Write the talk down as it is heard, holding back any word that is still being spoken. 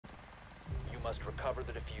must recover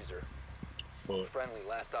the diffuser. Fuck. Friendly,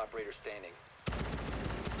 last operator standing.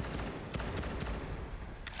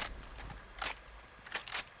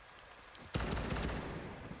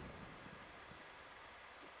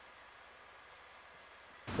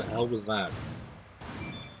 What the hell was that?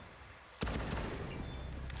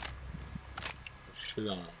 Shit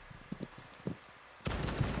on.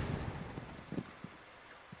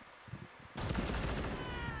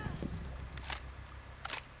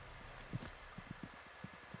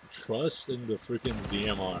 Trust in the freaking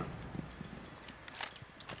DMR.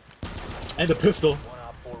 And the pistol. One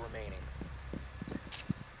op 4 remaining.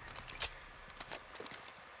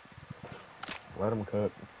 Let him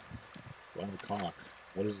cook. Wow, cock.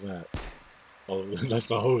 What is that? Oh, that's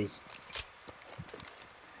the hose.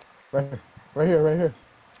 Right here, right here.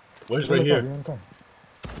 Where's You're right on the car, here? you're on the car.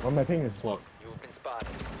 On my fingers. Fuck. You have been spotted.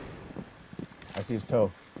 I see his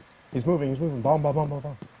toe. He's moving, Bomb, bomb, bomb, bomb,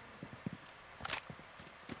 bomb.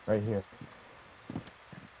 Right here.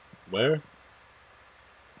 Where?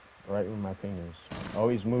 Right with my fingers. Oh,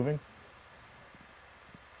 he's moving.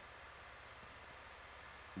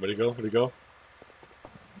 Where'd he go? Where'd he go?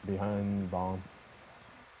 Behind bomb.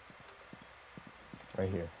 Right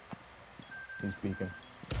here. He's peeking.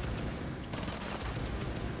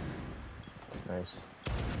 Nice.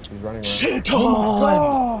 He's running around. Shit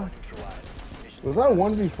Oh! Neutralized. Mission Was that a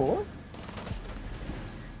 1v4?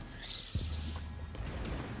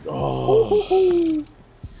 Oh.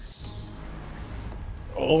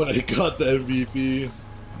 Oh, and I got the MVP.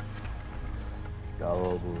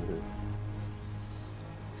 Double booted.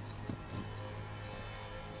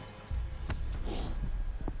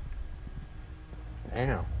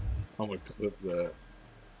 Damn. I'm gonna clip that.